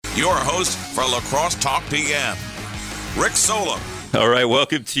your host for Lacrosse Talk PM, Rick Solem. All right,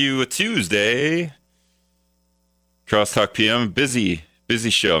 welcome to a Tuesday. Crosse Talk PM, busy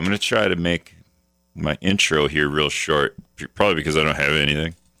show. I'm going to try to make my intro here real short, probably because I don't have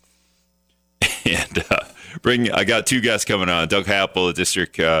anything. And I got two guests coming on, Doug Happel,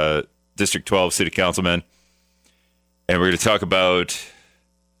 District 12 City Councilman, and we're going to talk about.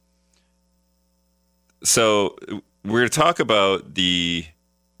 So we're going to talk about the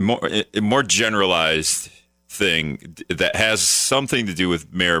more generalized thing that has something to do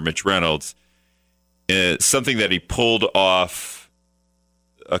with Mayor Mitch Reynolds. It's something that he pulled off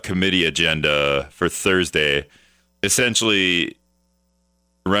a committee agenda for Thursday. Essentially,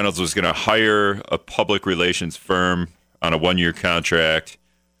 Reynolds was going to hire a public relations firm on a one-year contract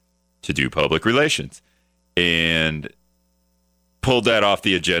to do public relations, and pulled that off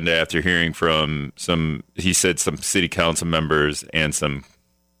the agenda after hearing from some city council members and some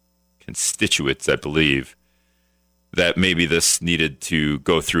constituents, I believe, that maybe this needed to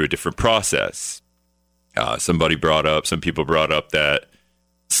go through a different process. Some people brought up that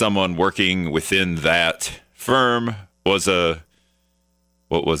someone working within that firm was a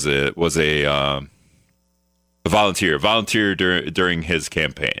volunteer during his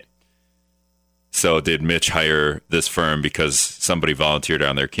campaign. So did Mitch hire this firm because somebody volunteered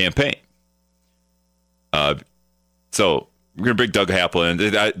on their campaign? So we're going to bring Doug Happel in.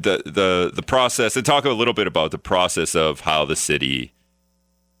 The process, and talk a little bit about the process of how the city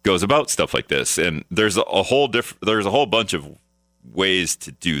goes about stuff like this. And there's a whole bunch of ways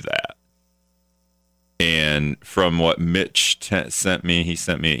to do that. And from what Mitch sent me, he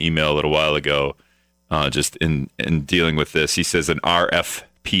sent me an email a little while ago, just in dealing with this. He says an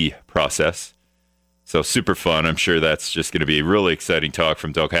RFP process. So super fun. I'm sure that's just going to be a really exciting talk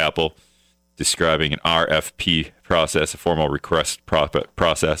from Doug Happel, describing an RFP process, a formal request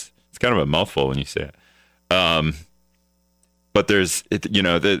process. It's kind of a mouthful when you say it. But there's,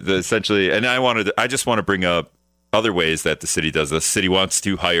 the essentially, and I just want to bring up other ways that the city does this. The city wants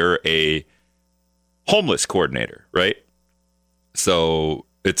to hire a homeless coordinator, right? So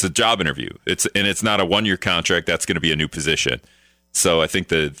it's a job interview. It's not a one-year contract. That's going to be a new position. So I think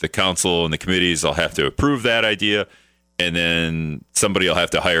the council and the committees will have to approve that idea, and then somebody will have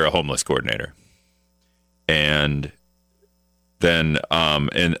to hire a homeless coordinator. And then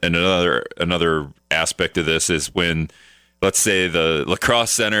and another aspect of this is when, let's say, the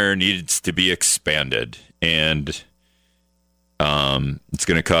lacrosse center needs to be expanded, and it's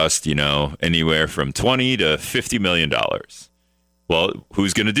going to cost anywhere from $20 to $50 million. Well,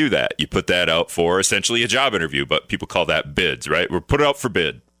 who's going to do that? You put that out for essentially a job interview, but people call that bids, right? We'll put it out for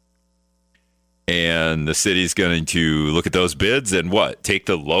bid. And the city's going to look at those bids and take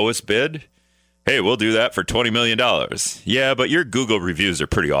the lowest bid? Hey, we'll do that for $20 million. Yeah, but your Google reviews are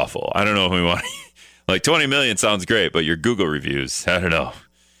pretty awful. I don't know if we want like $20 million sounds great, but your Google reviews, I don't know.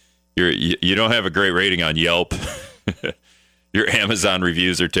 You don't have a great rating on Yelp. Your Amazon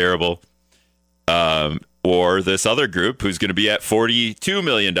reviews are terrible. Or this other group who's going to be at $42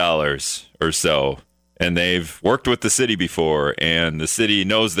 million or so. And they've worked with the city before, and the city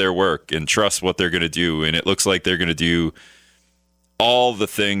knows their work and trusts what they're going to do. And it looks like they're going to do all the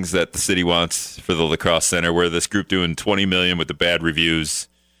things that the city wants for the lacrosse center, where this group doing $20 million with the bad reviews,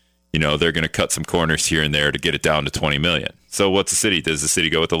 they're going to cut some corners here and there to get it down to $20 million. So what's the city? Does the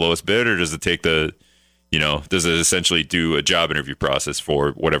city go with the lowest bid, or does it take does it essentially do a job interview process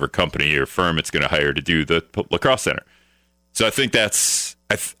for whatever company or firm it's going to hire to do the lacrosse center? So I think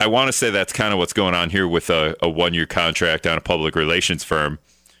I want to say that's kind of what's going on here with a one-year contract on a public relations firm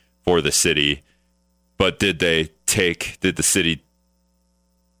for the city. But did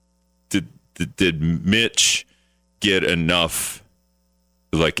Mitch get enough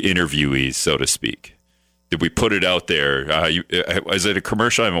interviewees, so to speak? Did we put it out there? Is it a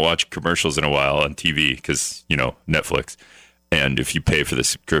commercial? I haven't watched commercials in a while on TV because, Netflix. And if you pay for the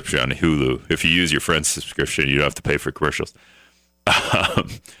subscription on Hulu, if you use your friend's subscription, you don't have to pay for commercials.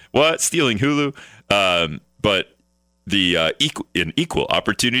 What? Stealing Hulu? But the an equal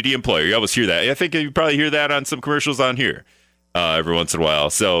opportunity employer. You always hear that. I think you probably hear that on some commercials on here every once in a while.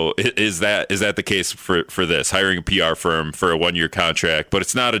 So is that the case for this? Hiring a PR firm for a one-year contract, but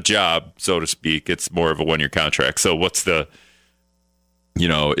it's not a job, so to speak. It's more of a one-year contract. So what's the,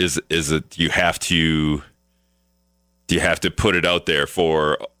 is it, do you have to put it out there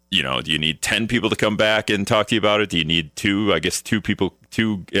for, do you need 10 people to come back and talk to you about it? Do you need two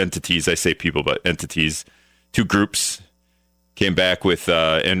entities, I say people, but entities, two groups came back with,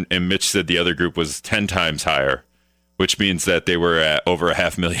 and Mitch said the other group was 10 times higher, which means that they were at over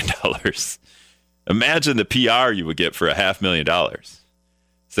 $500,000. Imagine the PR you would get for $500,000.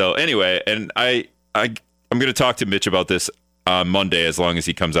 So anyway, and I'm going to talk to Mitch about this on Monday as long as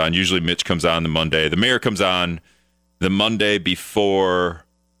he comes on. Usually Mitch comes on the Monday. The mayor comes on the Monday before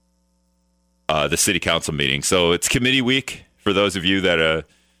the city council meeting. So it's committee week for those of you that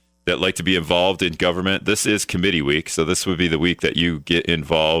like to be involved in government. This is committee week, so this would be the week that you get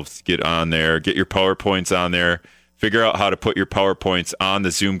involved, get on there, get your PowerPoints on there, figure out how to put your PowerPoints on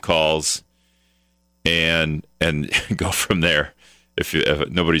the Zoom calls, and go from there. If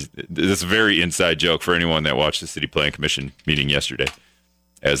nobody's, this is a very inside joke for anyone that watched the City Plan Commission meeting yesterday,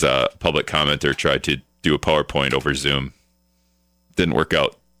 as a public commenter tried to do a PowerPoint over Zoom. Didn't work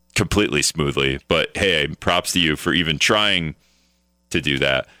out completely smoothly, but hey, props to you for even trying to do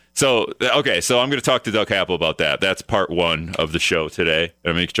that. So, okay, so I'm going to talk to Doug Happel about that. That's part one of the show today.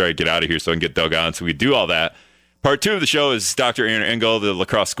 I'm going to try to get out of here so I can get Doug on so we do all that. Part two of the show is Dr. Aaron Engel, the La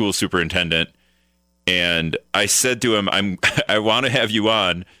Crosse school superintendent. And I said to him, I want to have you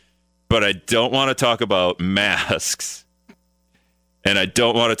on, but I don't want to talk about masks. And I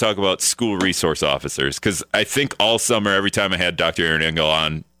don't want to talk about school resource officers, because I think all summer, every time I had Dr. Aaron Engel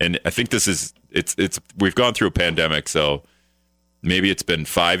on, and I think we've gone through a pandemic, so maybe it's been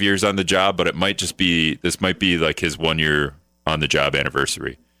 5 years on the job, but this might be like his 1 year on the job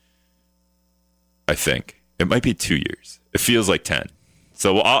anniversary. I think it might be 2 years. It feels like 10.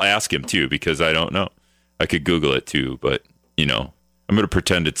 So I'll ask him too, because I don't know. I could Google it too, but I'm going to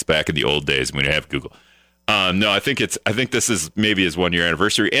pretend it's back in the old days when we have Google. No, I think this is maybe his 1 year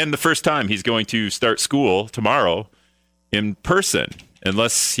anniversary, and the first time he's going to start school tomorrow in person,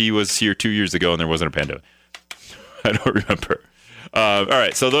 unless he was here 2 years ago and there wasn't a pandemic. I don't remember. All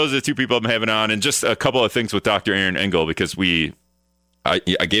right, so those are the two people I'm having on, and just a couple of things with Dr. Aaron Engel, because I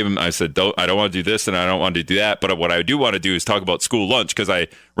gave him, I said, I don't want to do this and I don't want to do that, but what I do want to do is talk about school lunch, because I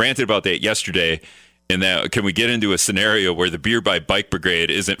ranted about that yesterday. And that, can we get into a scenario where the Beer by Bike Brigade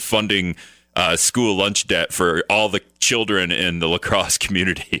isn't funding school lunch debt for all the children in the La Crosse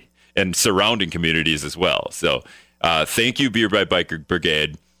community and surrounding communities as well? So thank you, Beer by Bike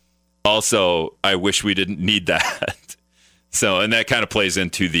Brigade. Also, I wish we didn't need that. So, and that kind of plays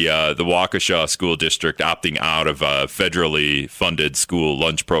into the Waukesha School District opting out of a federally funded school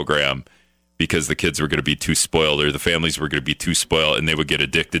lunch program because the kids were going to be too spoiled, or the families were going to be too spoiled, and they would get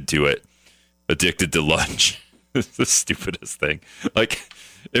addicted to lunch. It's the stupidest thing. Like,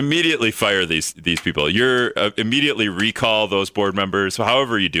 immediately fire these people. Immediately recall those board members.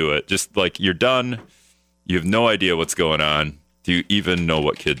 However you do it, just like, you're done. You have no idea what's going on. Do you even know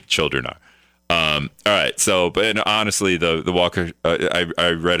what children are? All right. So, but honestly, the Waukesha,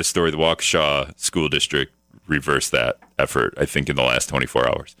 I read a story. The Waukesha School District reversed that effort, I think, in the last 24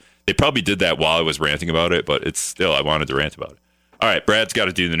 hours. They probably did that while I was ranting about it, but it's still, I wanted to rant about it. All right. Brad's got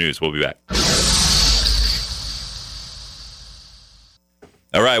to do the news. We'll be back.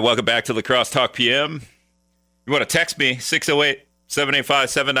 All right. Welcome back to La Crosse Talk PM. You want to text me,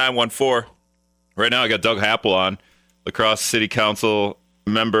 608-785-7914. Right now, I got Doug Happel on, La Crosse City Council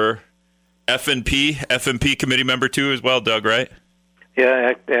member. FNP committee member too as well, Doug, right?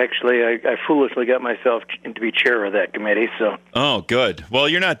 Yeah, actually, I foolishly got myself to be chair of that committee. So. Oh, good. Well,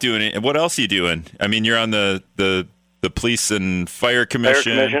 you're not doing it. What else are you doing? I mean, you're on the police and fire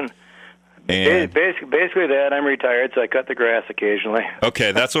commission. Fire commission. And basically that. I'm retired, so I cut the grass occasionally.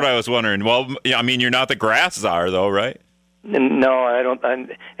 Okay, that's what I was wondering. Well, I mean, you're not the grass czar, though, right? No, I don't.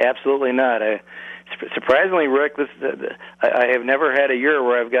 I'm absolutely not. Surprisingly, Rick, I have never had a year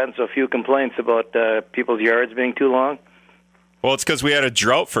where I've gotten so few complaints about people's yards being too long. Well, it's because we had a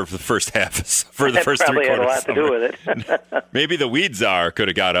drought for the first half, for the first 3 quarters. Probably had a lot to do with it. Maybe the weed czar could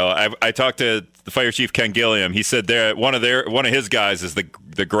have got out. I talked to the fire chief, Ken Gilliam. He said one of his guys is the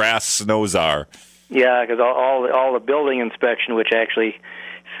grass snow czar. Yeah, because all the building inspection, which actually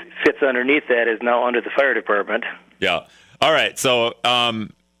fits underneath that, is now under the fire department. Yeah. All right. So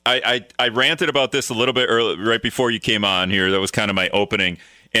I ranted about this a little bit early, right before you came on here. That was kind of my opening,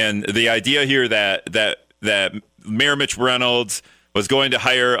 and the idea here that Mayor Mitch Reynolds was going to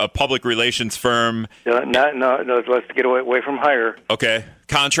hire a public relations firm. No, let's get away from hire. Okay,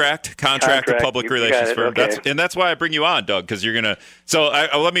 contract a public relations firm. Okay. That's why I bring you on, Doug, because you're gonna. So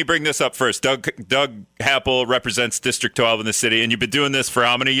let me bring this up first. Doug Happel represents District 12 in the city, and you've been doing this for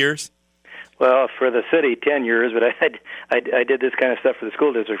how many years? Well, for the city, 10 years, but I did this kind of stuff for the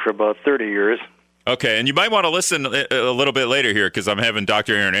school district for about 30 years. Okay, and you might want to listen a little bit later here, because I'm having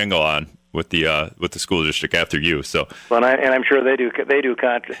Dr. Aaron Engel on with the school district after you. So, well, and I'm sure they do.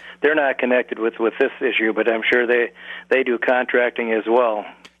 They're not connected with this issue, but I'm sure they do contracting as well.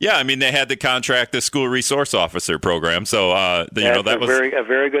 Yeah, I mean, they had to contract the school resource officer program, so that was a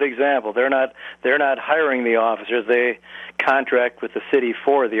very good example. They're not hiring the officers; they contract with the city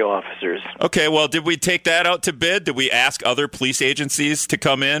for the officers. Okay, well, did we take that out to bid? Did we ask other police agencies to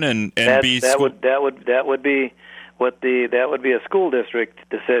come in and be? That would be a school district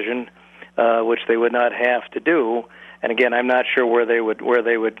decision, which they would not have to do. And again, I'm not sure where they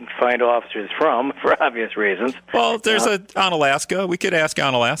would find officers from for obvious reasons. Well, there's on Alaska. We could ask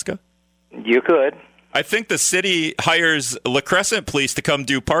on Alaska. You could. I think the city hires La Crescent police to come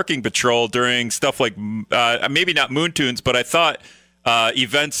do parking patrol during stuff like maybe not Moon Tunes, but I thought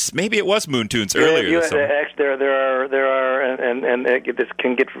events. Maybe it was Moon Tunes earlier this summer. Actually, there are, and this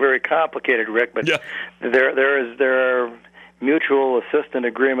can get very complicated, Rick. But there are mutual assistance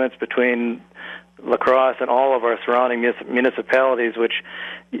agreements between La Crosse and all of our surrounding municipalities, which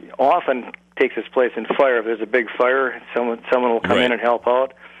often takes its place in fire. If there's a big fire, someone will come in and help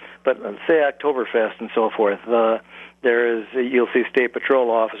out. But say Oktoberfest and so forth, you'll see state patrol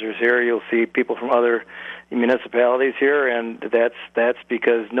officers here. You'll see people from other municipalities here, and that's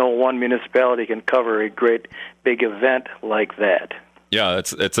because no one municipality can cover a great big event like that. Yeah,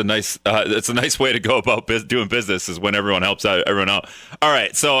 it's a nice way to go about doing business is when everyone helps everyone out. All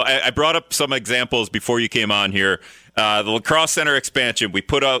right, so I brought up some examples before you came on here. The La Crosse Center expansion, we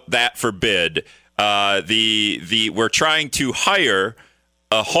put out that for bid. We're trying to hire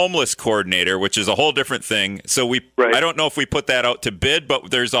a homeless coordinator, which is a whole different thing. So I don't know if we put that out to bid, but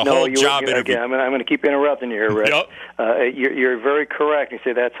there's a whole job interview. Again, I'm going to keep interrupting you here, Rick. Yep. You're very correct. You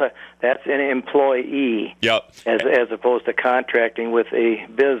say that's an employee, yep, as opposed to contracting with a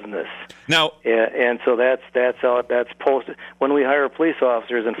business. Now, and so that's how that's posted. When we hire police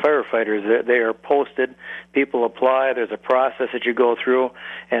officers and firefighters, they are posted. People apply. There's a process that you go through,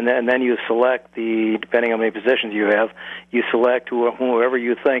 and then you select depending on how many positions you have, you select whoever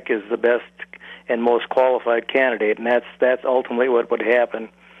you think is the best and most qualified candidate, and that's ultimately what would happen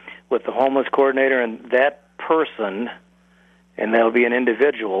with the homeless coordinator. And that person, and that'll be an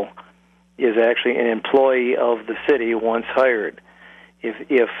individual, is actually an employee of the city once hired.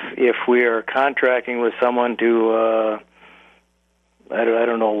 If we are contracting with someone to I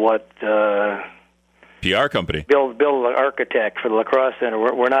don't know what PR company build an architect for the La Crosse Center,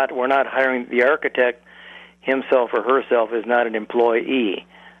 we're not hiring the architect. Himself or herself is not an employee,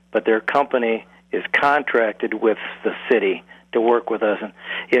 but their company is contracted with the city to work with us. And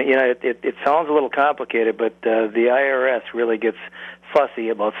it sounds a little complicated, but the IRS really gets fussy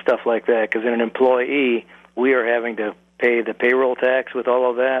about stuff like that, because in an employee, we are having to pay the payroll tax with all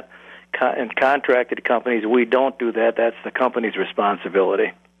of that. In contracted companies, we don't do that. That's the company's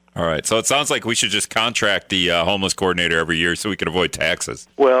responsibility. All right, so it sounds like we should just contract the homeless coordinator every year so we can avoid taxes.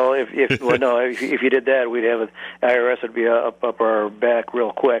 Well, if you did that, we'd have IRS would be up our back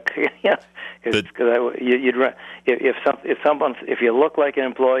real quick. Yeah, because if you look like an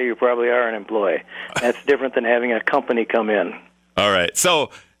employee, you probably are an employee. That's different than having a company come in. All right, so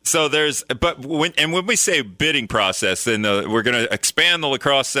there's when we say bidding process, then we're going to expand the La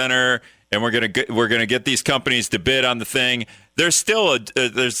Crosse Center, and we're going to get these companies to bid on the thing. There's still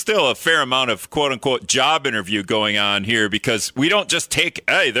a fair amount of quote unquote job interview going on here, because we don't just take,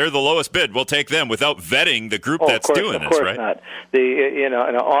 hey, they're the lowest bid, we'll take them, without vetting the group that's doing this, right? Of course not. And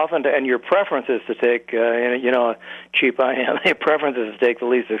often, and your preference is to take, cheap I.M. Your preference is to take the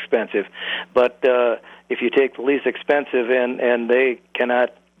least expensive, but if you take the least expensive and they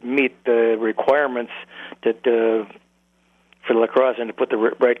cannot meet the requirements for La Crosse and to put the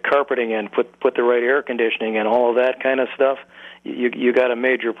right carpeting in, put the right air conditioning and all of that kind of stuff, you got a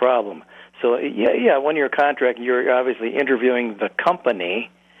major problem. So when you're contracting, you're obviously interviewing the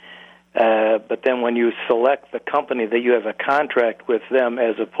company, but then when you select the company, that you have a contract with them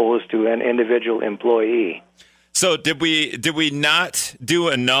as opposed to an individual employee. So did we not do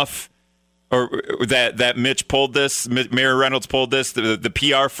enough? Or that Mitch pulled this, Mayor Reynolds pulled this, the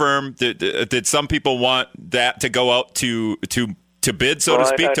PR firm. Did some people want that to go out to bid, so to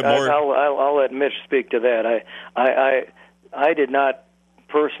speak? I'll let Mitch speak to that. I did not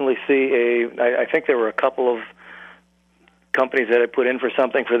personally see I think there were a couple of companies that had put in for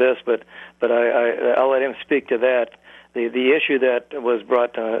something for this, but I'll let him speak to that. The issue that was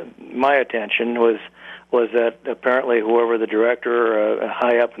brought to my attention was that apparently whoever the director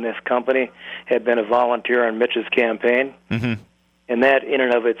high up in this company had been a volunteer on Mitch's campaign. Mm-hmm. And that in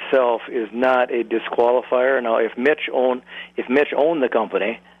and of itself is not a disqualifier. Now, if Mitch owned the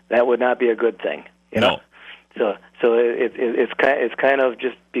company, that would not be a good thing. You know? So it's kind of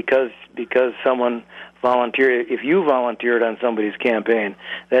just because someone volunteered. If you volunteered on somebody's campaign,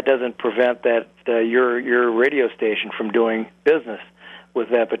 that doesn't prevent that your radio station from doing business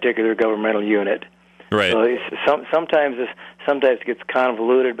with that particular governmental unit. Right. So sometimes it gets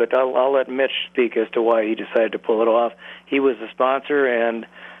convoluted, but I'll let Mitch speak as to why he decided to pull it off. He was the sponsor, and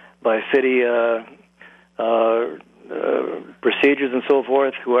by city procedures and so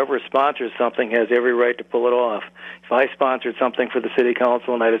forth, whoever sponsors something has every right to pull it off. If I sponsored something for the city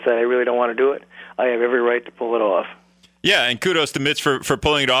council and I decide I really don't want to do it, I have every right to pull it off. Yeah, and kudos to Mitch for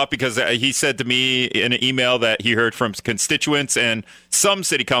pulling it off, because he said to me in an email that he heard from constituents and some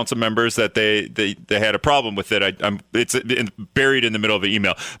city council members that they had a problem with it. It's buried in the middle of the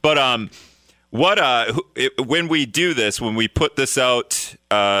email. But when we do this, when we put this out,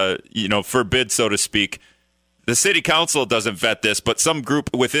 for bid, so to speak, the city council doesn't vet this, but some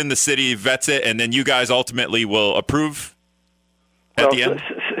group within the city vets it, and then you guys ultimately will approve at the end?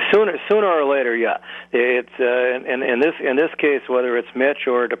 Sooner or later, yeah. It's in this case, whether it's Mitch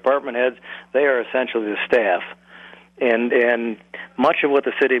or department heads, they are essentially the staff, and much of what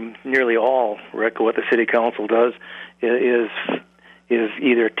the city, nearly all, Rick, what the city council does is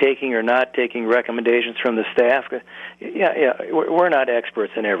either taking or not taking recommendations from the staff. Yeah, we're not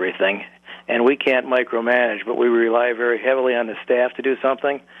experts in everything, and we can't micromanage, but we rely very heavily on the staff to do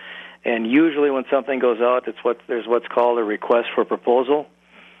something. And usually, when something goes out, there's what's called a request for proposal.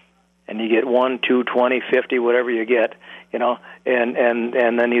 And you get 1, 2, 20, 50, whatever you get, and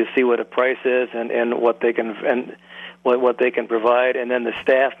then you see what a price is and what they can what they can provide, and then the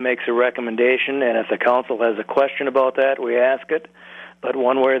staff makes a recommendation. And if the council has a question about that, we ask it. But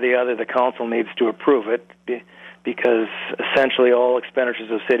one way or the other, the council needs to approve it, because essentially all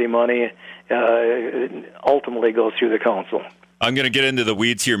expenditures of city money ultimately go through the council. I'm going to get into the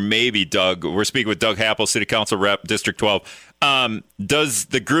weeds here, maybe, Doug. We're speaking with Doug Happel, City Council Rep, District 12. Does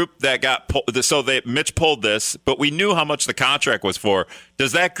the group that got Mitch pulled this, but we knew how much the contract was for.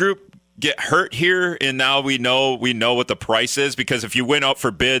 Does that group get hurt here? And now we know what the price is, because if you went out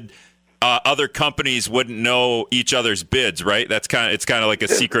for bid, other companies wouldn't know each other's bids, right? It's kind of like a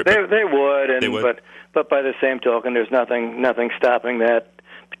secret. They would, but by the same token, there's nothing stopping that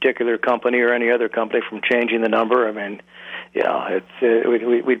particular company or any other company from changing the number. I mean,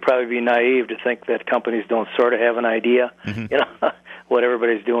 we'd probably be naive to think that companies don't sort of have an idea, what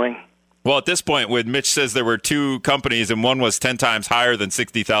everybody's doing. Well, at this point, when Mitch says there were two companies and one was 10 times higher than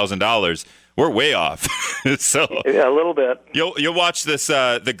 $60,000, we're way off. So yeah, a little bit. You'll watch this.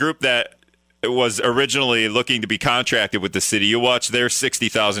 The group that was originally looking to be contracted with the city, you'll watch their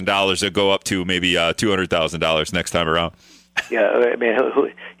 $60,000 to go up to maybe $200,000 next time around. Yeah, I mean,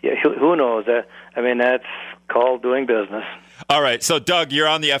 who knows? I mean, that's called doing business. All right. So, Doug, you're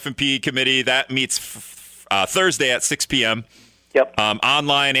on the F&P committee. That meets Thursday at 6 p.m. Yep.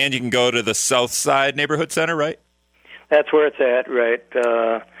 Online, and you can go to the South Side Neighborhood Center, right? That's where it's at, right?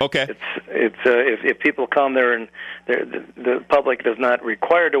 Okay. If people come there, and the public is not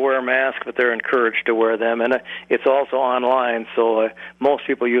required to wear a mask, but they're encouraged to wear them, and it's also online. So most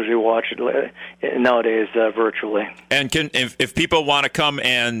people usually watch it nowadays virtually. And if people want to come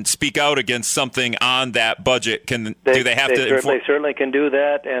and speak out against something on that budget, do they have to? They certainly can do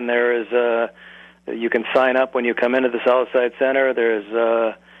that, and there is you can sign up when you come into the Southside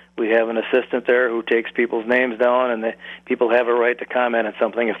Center. We have an assistant there who takes people's names down, and people have a right to comment on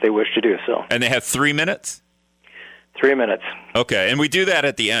something if they wish to do so. And they have 3 minutes? 3 minutes. Okay, and we do that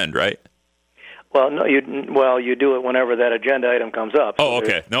at the end, right? Well, no, you do it whenever that agenda item comes up. Oh,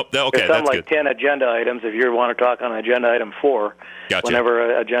 okay. There's something like 10 agenda items. If you want to talk on agenda item 4, gotcha.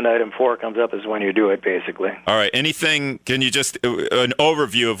 Whenever agenda item 4 comes up is when you do it, basically. All right. Anything, can you just, an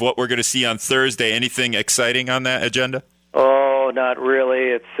overview of what we're going to see on Thursday, anything exciting on that agenda? Oh, not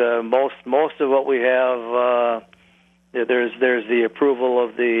really. It's most of what we have. There's the approval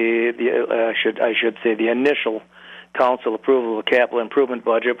of I should say the initial council approval of the capital improvement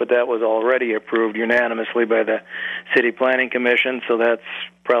budget, but that was already approved unanimously by the City Planning Commission, so that's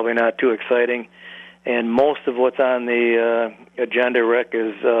probably not too exciting. And most of what's on the agenda, Rick,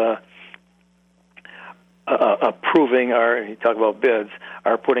 is approving you talk about bids,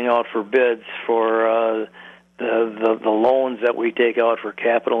 are putting out for bids for the loans that we take out for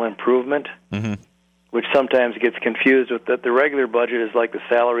capital improvement, which sometimes gets confused with the regular budget is like the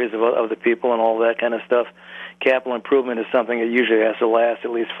salaries of the people and all that kind of stuff. Capital improvement is something that usually has to last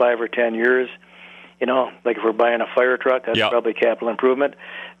at least 5 or 10 years. Like if we're buying a fire truck, that's probably capital improvement.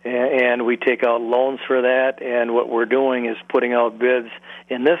 And we take out loans for that, and what we're doing is putting out bids,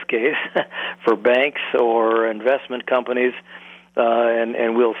 in this case, for banks or investment companies,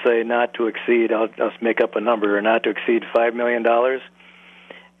 and we'll say not to exceed, I'll make up a number, not to exceed $5 million.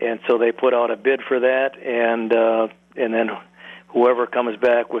 And so they put out a bid for that, and then whoever comes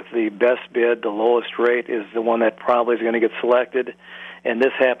back with the best bid, the lowest rate, is the one that probably is going to get selected. and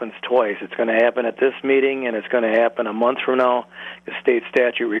this happens twice. It's going to happen at this meeting, and it's going to happen a month from now. The state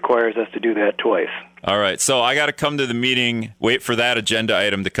statute requires us to do that twice. All right, so I got to come to the meeting, wait for that agenda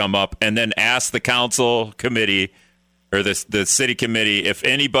item to come up, and then ask the council committee or the city committee if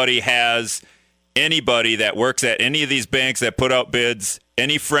anybody has anybody that works at any of these banks that put out bids,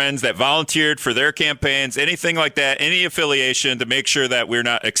 any friends that volunteered for their campaigns, anything like that, any affiliation to make sure that we're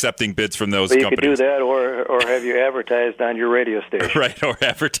not accepting bids from those companies. You could do that, or have you advertised on your radio station. Right, or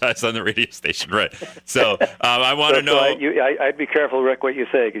advertise on the radio station, right. So I want to know. I'd be careful, Rick, what you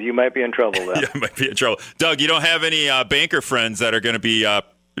say, because you might be in trouble then. Yeah, you might be in trouble. Doug, you don't have any banker friends that are going to be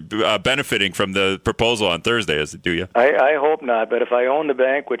benefiting from the proposal on Thursday, do you? I hope not, but if I owned the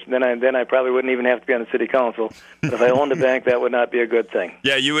bank, which then I probably wouldn't even have to be on the city council, but if I owned the bank, that would not be a good thing.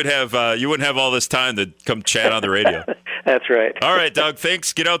 Yeah, you wouldn't have all this time to come chat on the radio. That's right. All right, Doug,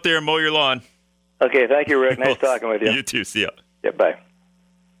 thanks. Get out there and mow your lawn. Okay, thank you, Rick. Nice talking with you. You too. See ya. Yeah, bye.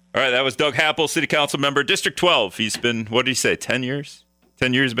 All right, that was Doug Happel, City Council member, District 12. He's been, what did he say, 10 years?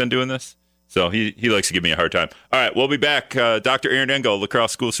 10 years been doing this? So he likes to give me a hard time. All right, we'll be back. Dr. Aaron Engel, La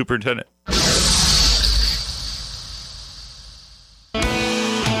Crosse School Superintendent.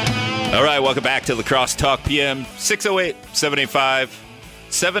 All right, welcome back to La Crosse Talk PM.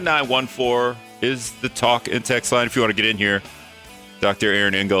 608-785-7914 is the talk and text line if you want to get in here. Dr.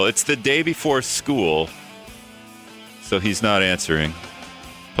 Aaron Engel. It's the day before school, so he's not answering.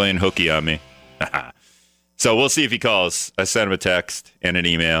 Playing hooky on me. So we'll see if he calls. I sent him a text and an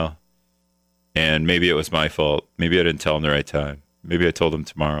email. And maybe it was my fault. Maybe I didn't tell him the right time. Maybe I told him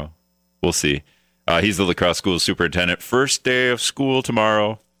tomorrow. We'll see. He's the La Crosse School Superintendent. First day of school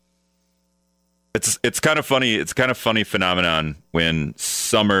tomorrow. It's kind of funny. It's kind of funny phenomenon when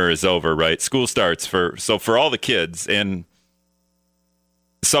summer is over, right? School starts for all the kids, and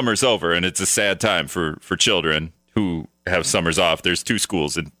summer's over, and it's a sad time for children who have summers off. There's 2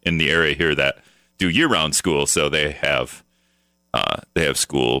 schools in the area here that do year-round school, so they have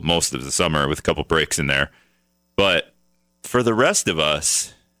school most of the summer with a couple breaks in there. But for the rest of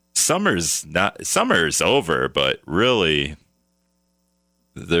us, summer's over, but really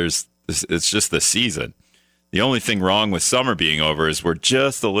it's just the season. The only thing wrong with summer being over is we're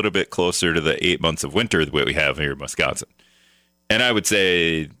just a little bit closer to the 8 months of winter that we have here in Wisconsin. And I would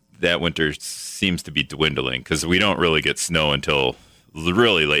say that winter seems to be dwindling because we don't really get snow until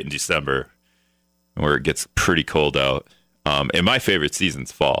really late in December, where it gets pretty cold out. And my favorite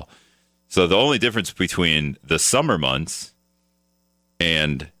season's fall. So the only difference between the summer months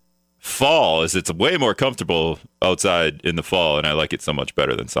and fall is it's way more comfortable outside in the fall, and I like it so much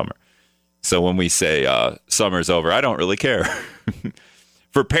better than summer. So when we say summer's over, I don't really care.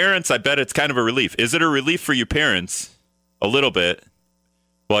 For parents, I bet it's kind of a relief. Is it a relief for you parents? A little bit.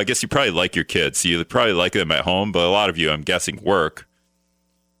 Well, I guess you probably like your kids. So you probably like them at home, but a lot of you, I'm guessing, work.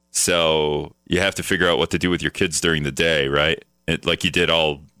 So you have to figure out what to do with your kids during the day, right? Like you did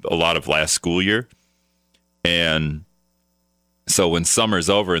a lot of last school year. And so when summer's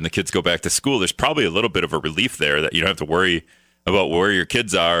over and the kids go back to school, there's probably a little bit of a relief there that you don't have to worry about where your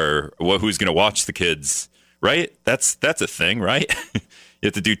kids are or who's going to watch the kids, right? That's a thing, right? You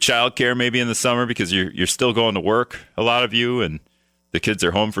have to do childcare maybe in the summer because you're still going to work, a lot of you, and the kids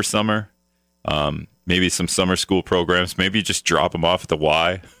are home for summer. Maybe some summer school programs. Maybe you just drop them off at the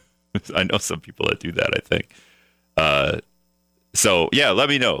Y. I know some people that do that, I think. So, yeah, let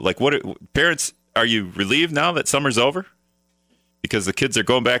me know. Like, parents, are you relieved now that summer's over? Because the kids are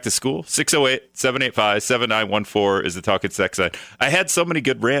going back to school? 608-785-7914 is the talk and sex side. I had so many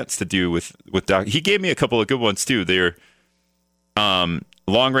good rants to do with Doc. He gave me a couple of good ones, too. They're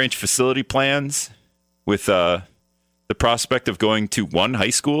long-range facility plans with the prospect of going to one high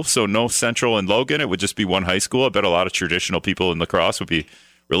school. So no Central and Logan. It would just be one high school. I bet a lot of traditional people in La Crosse would be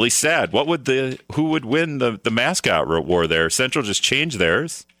really sad. Who would win the mascot war there? Central just changed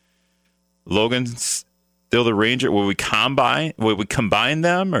theirs. Logan's still the Ranger. Will we combine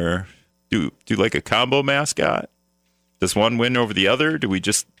them or do like a combo mascot? Does one win over the other?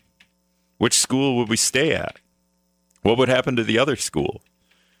 Which school would we stay at? What would happen to the other school?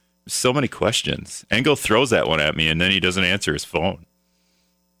 So many questions. Engel throws that one at me and then he doesn't answer his phone.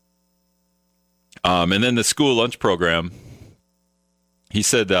 And then the school lunch program. He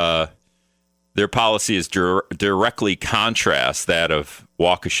said their policy is directly contrasts that of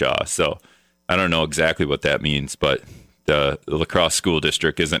Waukesha. So I don't know exactly what that means, but the La Crosse School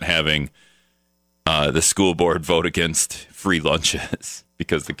District isn't having the school board vote against free lunches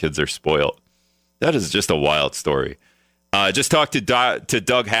because the kids are spoiled. That is just a wild story. I just talked to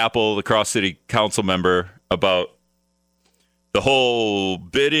Doug Happel, the Crosse City Council member, about the whole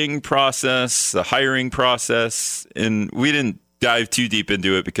bidding process, the hiring process, and we didn't dive too deep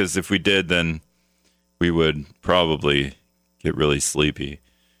into it, because if we did, then we would probably get really sleepy.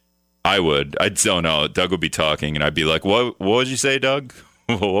 I would. I don't know. Doug would be talking, and I'd be like, "What? What did you say, Doug?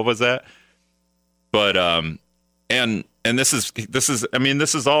 What was that?" But and this is. I mean,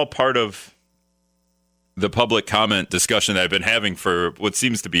 this is all part of the public comment discussion that I've been having for what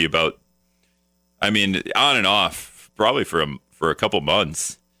seems to be about. I mean, on and off, probably for a couple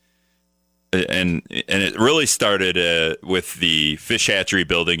months. And it really started with the fish hatchery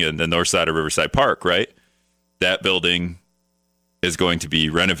building in the north side of Riverside Park, right? That building is going to be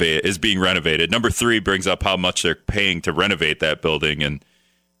being renovated. Number 3 brings up how much they're paying to renovate that building, and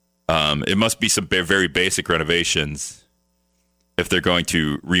it must be some very basic renovations if they're going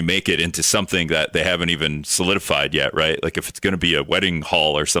to remake it into something that they haven't even solidified yet, right? Like if it's going to be a wedding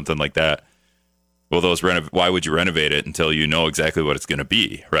hall or something like that. Well, why would you renovate it until you know exactly what it's going to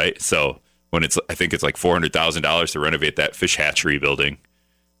be, right? So when I think it's like $400,000 to renovate that fish hatchery building,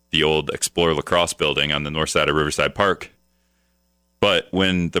 the old Explore Lacrosse building on the north side of Riverside Park. But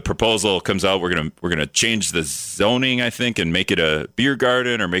when the proposal comes out, we're gonna change the zoning, I think, and make it a beer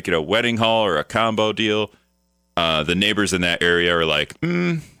garden or make it a wedding hall or a combo deal. The neighbors in that area are like,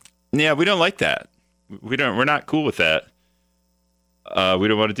 yeah, we don't like that. We're not cool with that. We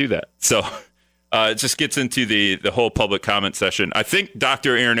don't want to do that. So it just gets into the whole public comment session. I think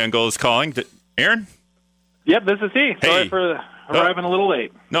Dr. Aaron Engel is calling. Aaron? Yep, this is he. Sorry for arriving a little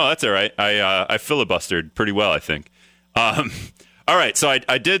late. No, that's all right. I filibustered pretty well, I think. All right, so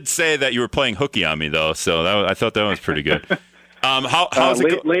I did say that you were playing hooky on me, though, so I thought that was pretty good. How's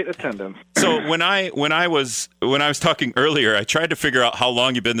it late attendance. So when I was talking earlier, I tried to figure out how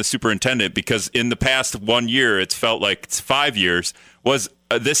long you've been the superintendent, because in the past 1 year, it's felt like it's 5 years. Was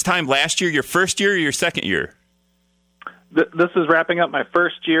this time last year your first year or your second year? This is wrapping up my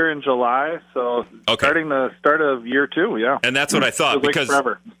first year in July, so starting the start of year 2, yeah. And that's what I thought,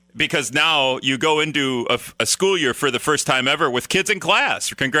 because now you go into a school year for the first time ever with kids in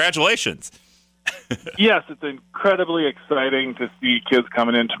class. Congratulations. Yes, it's incredibly exciting to see kids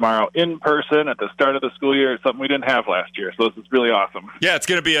coming in tomorrow in person at the start of the school year. It's something we didn't have last year, so this is really awesome. Yeah, it's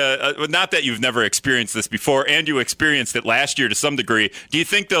going to be not that you've never experienced this before, and you experienced it last year to some degree. Do you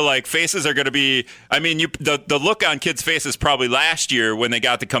think the faces are going to be? I mean, the look on kids' faces probably last year when they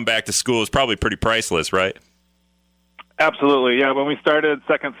got to come back to school is probably pretty priceless, right? Absolutely, yeah. When we started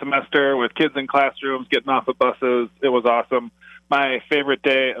second semester with kids in classrooms, getting off of buses, it was awesome. My favorite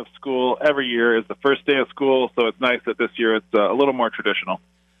day of school every year is the first day of school, so it's nice that this year it's a little more traditional.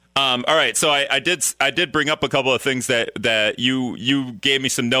 All right, so I did bring up a couple of things that you gave me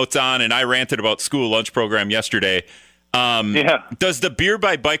some notes on, and I ranted about school lunch program yesterday. Yeah. Does the Beer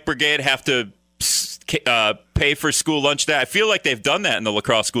by Bike Brigade have to pay for school lunch day? I feel like they've done that in the La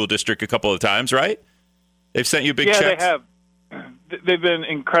Crosse School District a couple of times, right? They've sent you big checks? Yeah, they have. They've been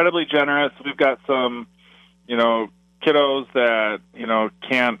incredibly generous. We've got some, kiddos that,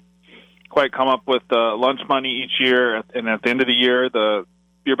 can't quite come up with the lunch money each year. And at the end of the year, the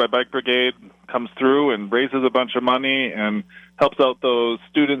Beer by Bike Brigade comes through and raises a bunch of money and helps out those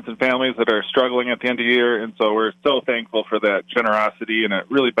students and families that are struggling at the end of the year. And so we're so thankful for that generosity, and it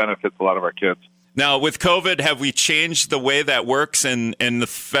really benefits a lot of our kids. Now, with COVID, have we changed the way that works, and the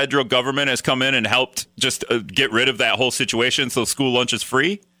federal government has come in and helped just get rid of that whole situation so school lunch is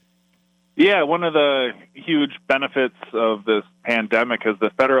free? Yeah, one of the huge benefits of this pandemic is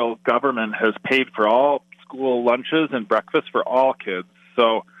the federal government has paid for all school lunches and breakfast for all kids.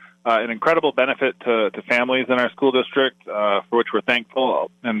 So an incredible benefit to families in our school district, for which we're thankful,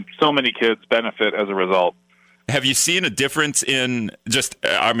 and so many kids benefit as a result. Have you seen a difference in you're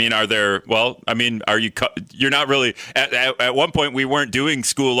not really, at one point we weren't doing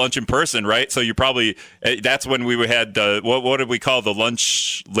school lunch in person, right? So you probably, that's when we had, what did we call the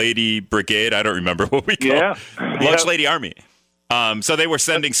lunch lady brigade? I don't remember what we called Lunch Lady Army. So they were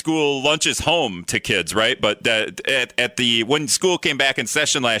sending school lunches home to kids, right? But when school came back in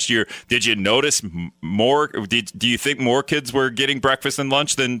session last year, did you notice more? Do you think more kids were getting breakfast and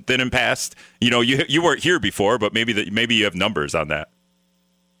lunch than in past? You weren't here before, but maybe you have numbers on that.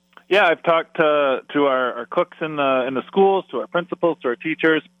 Yeah, I've talked to our cooks in the schools, to our principals, to our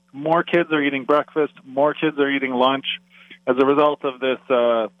teachers. More kids are eating breakfast. More kids are eating lunch. As a result of this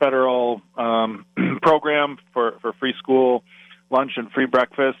federal program for free school lunch and free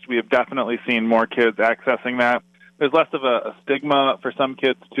breakfast, we have definitely seen more kids accessing that. There's less of a stigma for some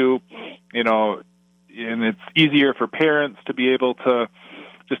kids too, and it's easier for parents to be able to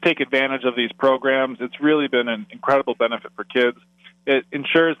just take advantage of these programs. It's really been an incredible benefit for kids. It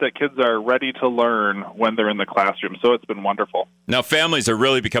ensures that kids are ready to learn when they're in the classroom, so it's been wonderful. Now, families are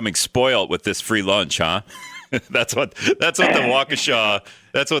really becoming spoiled with this free lunch, huh? That's what the Waukesha.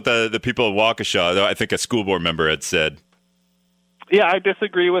 That's what the people of Waukesha. I think a school board member had said. Yeah, I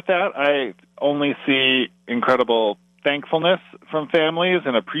disagree with that. I only see incredible thankfulness from families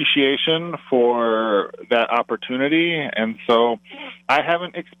and appreciation for that opportunity. And so I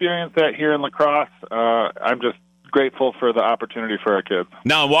haven't experienced that here in La Crosse. I'm just grateful for the opportunity for our kids.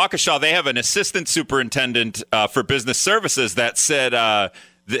 Now, in Waukesha, they have an assistant superintendent for business services that said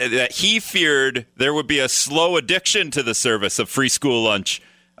that he feared there would be a slow addiction to the service of free school lunch.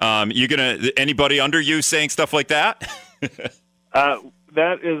 Anybody under you saying stuff like that?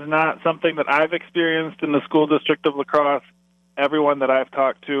 That is not something that I've experienced in the school district of La Crosse. Everyone that I've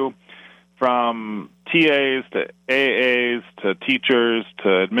talked to, from TAs to AAs to teachers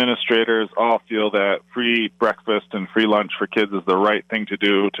to administrators, all feel that free breakfast and free lunch for kids is the right thing to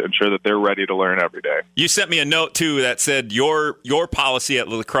do to ensure that they're ready to learn every day. You sent me a note, too, that said your policy at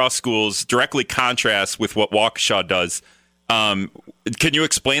La Crosse schools directly contrasts with what Waukesha does. Can you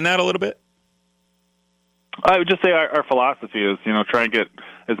explain that a little bit? I would just say our philosophy is, try and get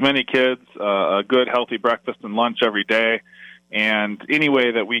as many kids a good, healthy breakfast and lunch every day. And any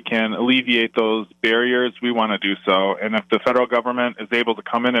way that we can alleviate those barriers, we want to do so. And if the federal government is able to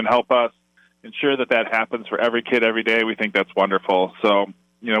come in and help us ensure that happens for every kid every day, we think that's wonderful. So,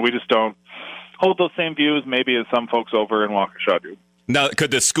 we just don't hold those same views maybe as some folks over in Waukesha do. Now,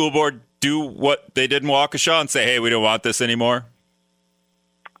 could the school board do what they did in Waukesha and say, hey, we don't want this anymore?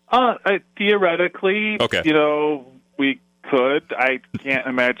 Theoretically, okay. We could. I can't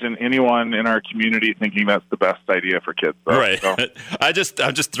imagine anyone in our community thinking that's the best idea for kids. Though, right. So. I'm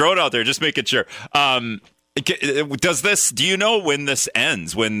just throwing it out there, just making sure. Do you know when this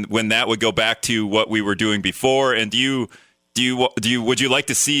ends? When that would go back to what we were doing before? And would you like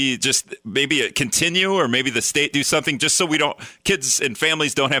to see just maybe it continue, or maybe the state do something just so kids and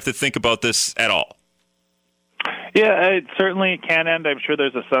families don't have to think about this at all? Yeah, it certainly can end. I'm sure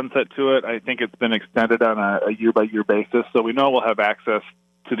there's a sunset to it. I think it's been extended on a year-by-year basis, so we know we'll have access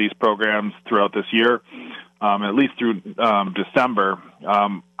to these programs throughout this year, at least through December.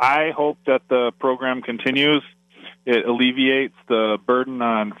 I hope that the program continues. It alleviates the burden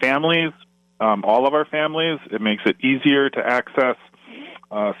on families, all of our families. It makes it easier to access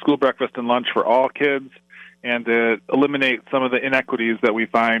school breakfast and lunch for all kids, and it eliminates some of the inequities that we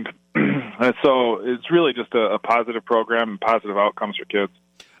find. So it's really just a positive program and positive outcomes for kids.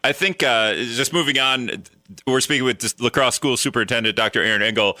 I think just moving on, we're speaking with La Crosse School Superintendent Dr. Aaron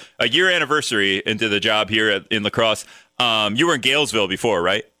Engel. A year anniversary into the job here in La Crosse. You were in Galesville before,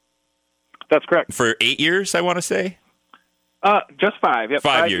 right? That's correct. For 8 years, I want to say? Just 5. Yep,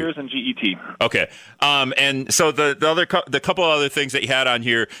 5 years in GET. Okay. And so the couple other things that you had on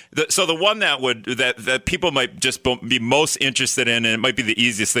here. So the one that people might just be most interested in, and it might be the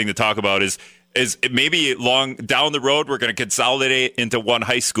easiest thing to talk about, is maybe long down the road we're going to consolidate into one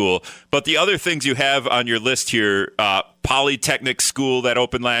high school. But the other things you have on your list here, Polytechnic School that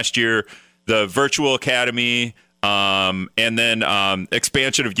opened last year, the Virtual Academy, and then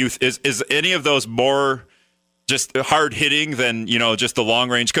expansion of youth. Is any of those more just hard hitting than, just the long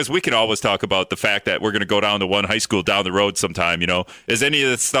range? Because we can always talk about the fact that we're going to go down to one high school down the road sometime. Is any of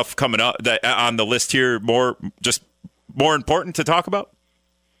the stuff coming up that on the list here more important to talk about?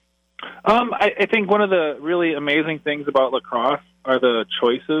 I think one of the really amazing things about La Crosse are the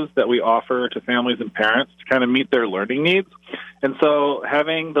choices that we offer to families and parents to kind of meet their learning needs. And so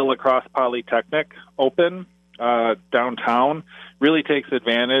having the La Crosse Polytechnic open downtown really takes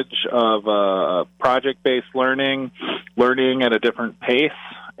advantage of project-based learning at a different pace.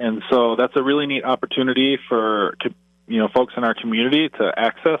 And so that's a really neat opportunity for folks in our community to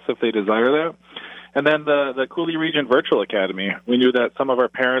access if they desire that. And then the Cooley Region Virtual Academy. We knew that some of our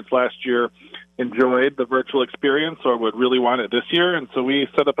parents last year enjoyed the virtual experience or would really want it this year, and so we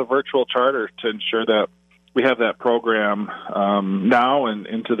set up a virtual charter to ensure that we have that program now and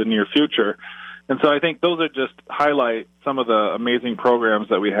into the near future. And so I think those are just highlight some of the amazing programs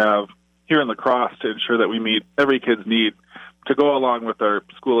that we have here in La Crosse to ensure that we meet every kid's need to go along with our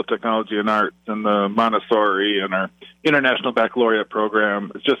School of Technology and Arts and the Montessori and our International Baccalaureate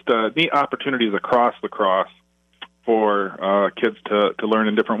program. It's just neat opportunities across La Crosse for kids to learn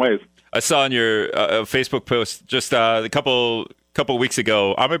in different ways. I saw on your Facebook post just a couple weeks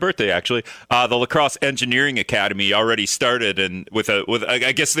ago, on my birthday actually, the La Crosse Engineering Academy already started, and with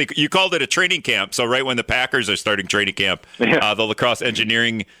I guess you called it a training camp. So right when the Packers are starting training camp, yeah. The La Crosse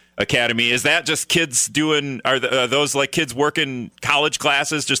Engineering Academy, is that just kids doing? Are those like kids working college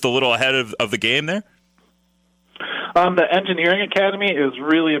classes just a little ahead of the game there? The Engineering Academy is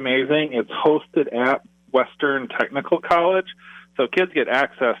really amazing. It's hosted at Western Technical College. So kids get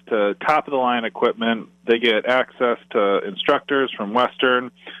access to top-of-the-line equipment. They get access to instructors from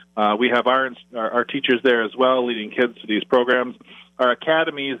Western. We have our teachers there as well, leading kids to these programs. Our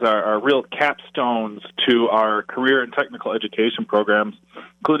academies are real capstones to our career and technical education programs,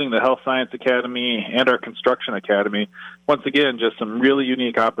 including the Health Science Academy and our Construction Academy. Once again, just some really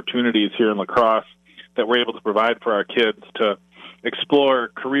unique opportunities here in La Crosse that we're able to provide for our kids to explore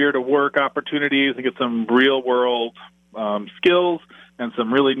career-to-work opportunities and get some real-world skills and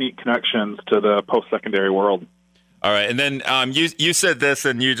some really neat connections to the post-secondary world. All right, and then you said this,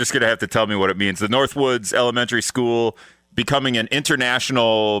 and you're just going to have to tell me what it means. The Northwoods Elementary School becoming an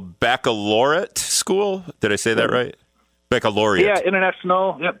international baccalaureate school. Did I say that right? Baccalaureate. Yeah,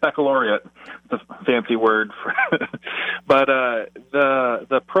 international. Yep, baccalaureate. It's a fancy word. But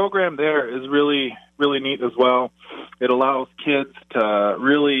the program there is really, really neat as well. It allows kids to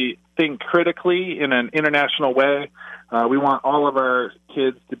really think critically in an international way. We want all of our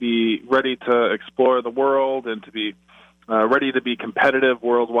kids to be ready to explore the world and to be ready to be competitive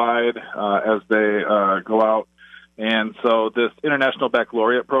worldwide as they go out. And so this International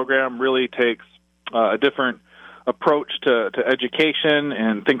Baccalaureate program really takes a different approach to education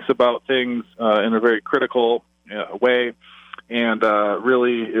and thinks about things in a very critical way, and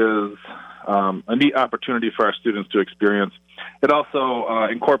really is a neat opportunity for our students to experience. It also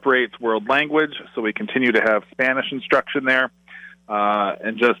incorporates world language, so we continue to have Spanish instruction there,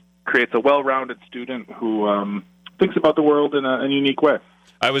 and just creates a well-rounded student who thinks about the world in a unique way.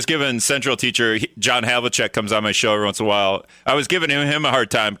 I was giving Central teacher, John Havlicek comes on my show every once in a while. I was giving him a hard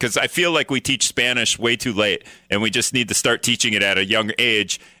time because I feel like we teach Spanish way too late, and we just need to start teaching it at a younger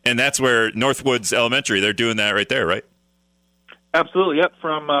age. And that's where Northwoods Elementary, they're doing that right there, right? Absolutely, yep.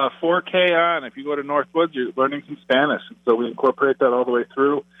 From 4K on, if you go to Northwoods, you're learning some Spanish. So we incorporate that all the way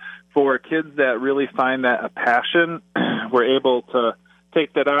through. For kids that really find that a passion, we're able to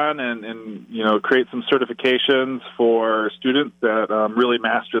take that on and create some certifications for students that really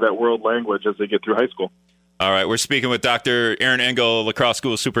master that world language as they get through high school. All right, we're speaking with Dr. Aaron Engel, La Crosse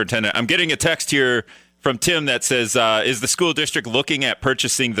School Superintendent. I'm getting a text here from Tim that says, is the school district looking at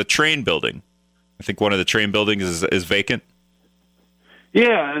purchasing the train building? I think one of the train buildings is vacant.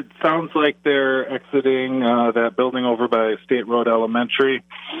 Yeah, it sounds like they're exiting that building over by State Road Elementary.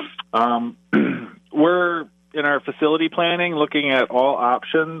 We're in our facility planning, looking at all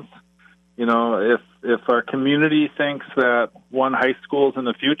options. You know, if our community thinks that one high school is in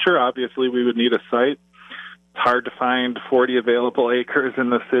the future, obviously we would need a site. It's hard to find 40 available acres in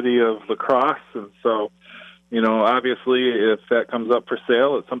the city of La Crosse, and so, obviously if that comes up for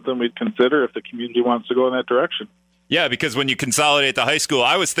sale, it's something we'd consider if the community wants to go in that direction. Yeah, because when you consolidate the high school,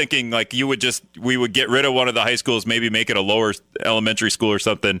 I was thinking like we would get rid of one of the high schools, maybe make it a lower elementary school or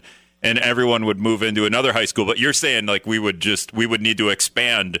something, and everyone would move into another high school. But you're saying like we would need to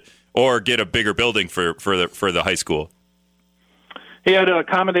expand or get a bigger building for the high school. Yeah, to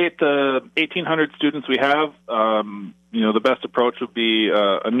accommodate the 1,800 students we have, the best approach would be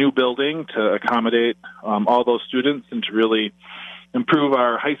a new building to accommodate all those students and to really improve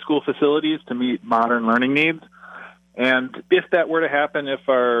our high school facilities to meet modern learning needs. And if that were to happen, if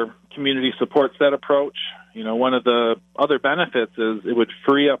our community supports that approach, one of the other benefits is it would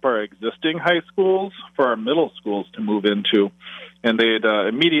free up our existing high schools for our middle schools to move into, and they'd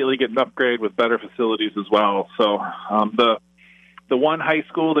immediately get an upgrade with better facilities as well. So the one high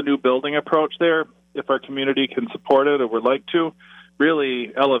school, the new building approach there, if our community can support it or would like to,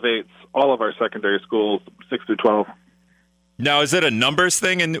 really elevates all of our secondary schools, 6 through 12. Now, is it a numbers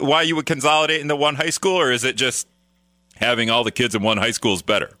thing and why you would consolidate into one high school, or is it just having all the kids in one high school is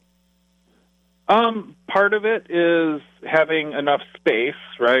better? Part of it is having enough space,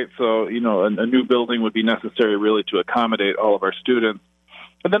 right? So, a new building would be necessary really to accommodate all of our students.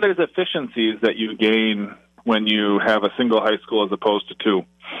 And then there's efficiencies that you gain when you have a single high school as opposed to two.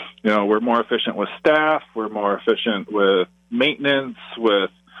 We're more efficient with staff. We're more efficient with maintenance,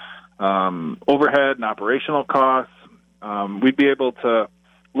 with overhead and operational costs. We'd be able to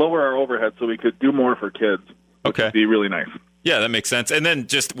lower our overhead so we could do more for kids. Okay. Would be really nice. Yeah, that makes sense. And then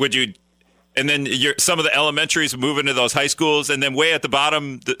some of the elementaries move into those high schools, and then way at the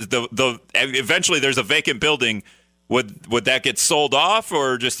bottom, eventually there's a vacant building. Would that get sold off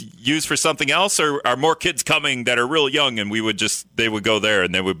or just used for something else, or are more kids coming that are real young and they would go there,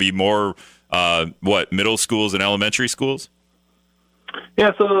 and there would be more middle schools and elementary schools?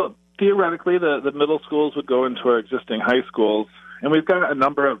 Yeah, so theoretically the middle schools would go into our existing high schools, and we've got a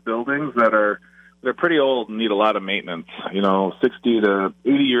number of buildings they're pretty old and need a lot of maintenance, 60 to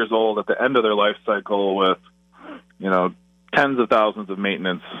 80 years old at the end of their life cycle with, tens of thousands of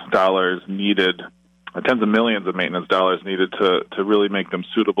maintenance dollars needed tens of millions of maintenance dollars needed to really make them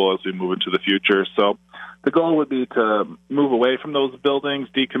suitable as we move into the future. So the goal would be to move away from those buildings,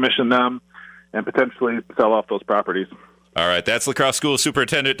 decommission them, and potentially sell off those properties. All right, that's La Crosse School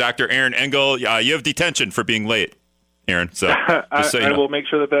Superintendent Dr. Aaron Engel. You have detention for being late, Aaron. So, just so you know. I will make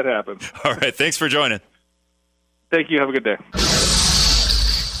sure that happens. All right, thanks for joining. Thank you. Have a good day.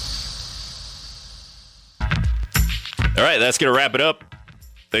 All right, that's going to wrap it up.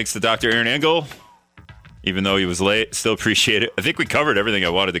 Thanks to Dr. Aaron Engel. Even though he was late, still appreciate it. I think we covered everything I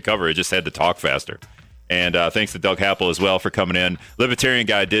wanted to cover. I just had to talk faster. And thanks to Doug Happel as well for coming in. Libertarian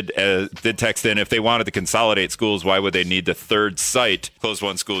guy did text in, if they wanted to consolidate schools, why would they need the third site? Close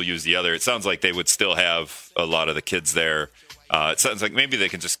one school, use the other. It sounds like they would still have a lot of the kids there. It sounds like maybe they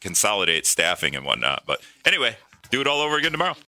can just consolidate staffing and whatnot. But anyway, do it all over again tomorrow.